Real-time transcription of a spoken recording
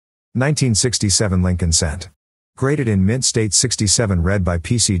1967 Lincoln Cent. Graded in mint state 67 red by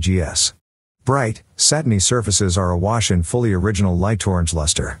PCGS. Bright, satiny surfaces are awash in fully original light orange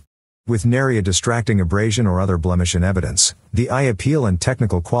luster. With nary a distracting abrasion or other blemish in evidence, the eye appeal and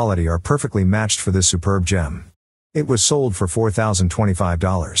technical quality are perfectly matched for this superb gem. It was sold for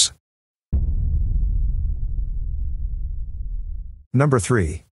 $4,025. Number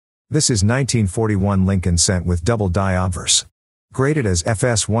 3. This is 1941 Lincoln Cent with double die obverse. Graded as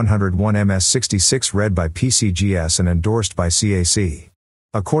FS 101 MS66 red by PCGS and endorsed by CAC.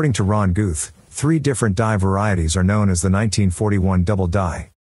 According to Ron Guth, 3 different die varieties are known as the 1941 double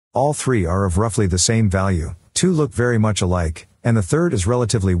die. All 3 are of roughly the same value, 2 look very much alike, and the third is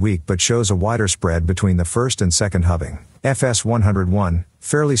relatively weak but shows a wider spread between the first and second hubbing. FS 101,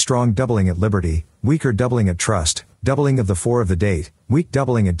 fairly strong doubling at Liberty, weaker doubling at Trust, doubling of the 4 of the date, weak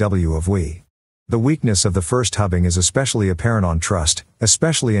doubling at W of We. The weakness of the first hubbing is especially apparent on Trust,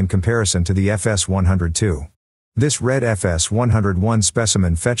 especially in comparison to the FS 102. This red FS 101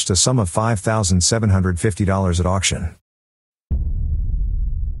 specimen fetched a sum of $5,750 at auction.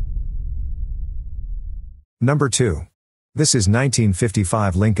 Number 2. This is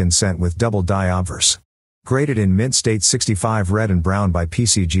 1955 Lincoln Cent with double die obverse. Graded in mint state 65 red and brown by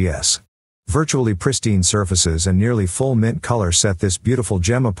PCGS. Virtually pristine surfaces and nearly full mint color set this beautiful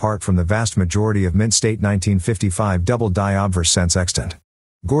gem apart from the vast majority of mint state 1955 double die obverse cents extant.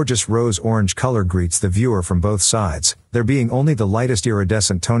 Gorgeous rose-orange color greets the viewer from both sides, there being only the lightest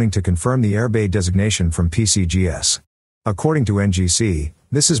iridescent toning to confirm the airbay designation from PCGS. According to NGC,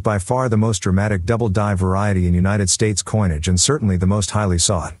 this is by far the most dramatic double die variety in United States coinage and certainly the most highly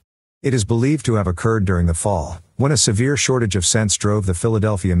sought. It is believed to have occurred during the fall, when a severe shortage of cents drove the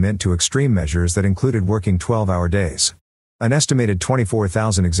Philadelphia Mint to extreme measures that included working 12-hour days. An estimated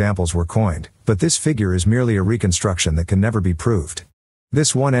 24,000 examples were coined, but this figure is merely a reconstruction that can never be proved.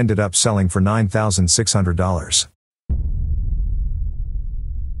 This one ended up selling for $9,600.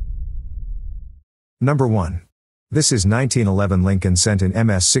 Number 1. This is 1911 Lincoln Cent in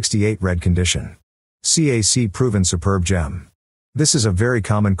MS68 red condition. CAC proven superb gem. This is a very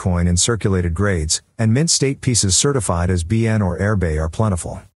common coin in circulated grades, and mint state pieces certified as BN or airbay are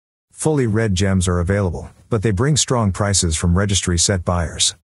plentiful. Fully red gems are available, but they bring strong prices from registry set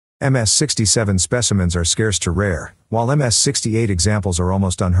buyers. MS67 specimens are scarce to rare, while MS68 examples are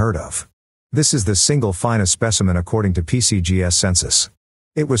almost unheard of. This is the single finest specimen according to PCGS census.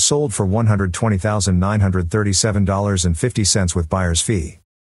 It was sold for $120,937.50 with buyer's fee.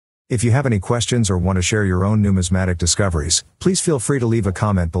 If you have any questions or want to share your own numismatic discoveries, please feel free to leave a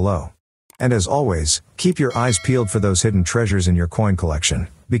comment below. And as always, keep your eyes peeled for those hidden treasures in your coin collection,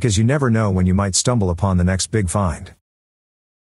 because you never know when you might stumble upon the next big find.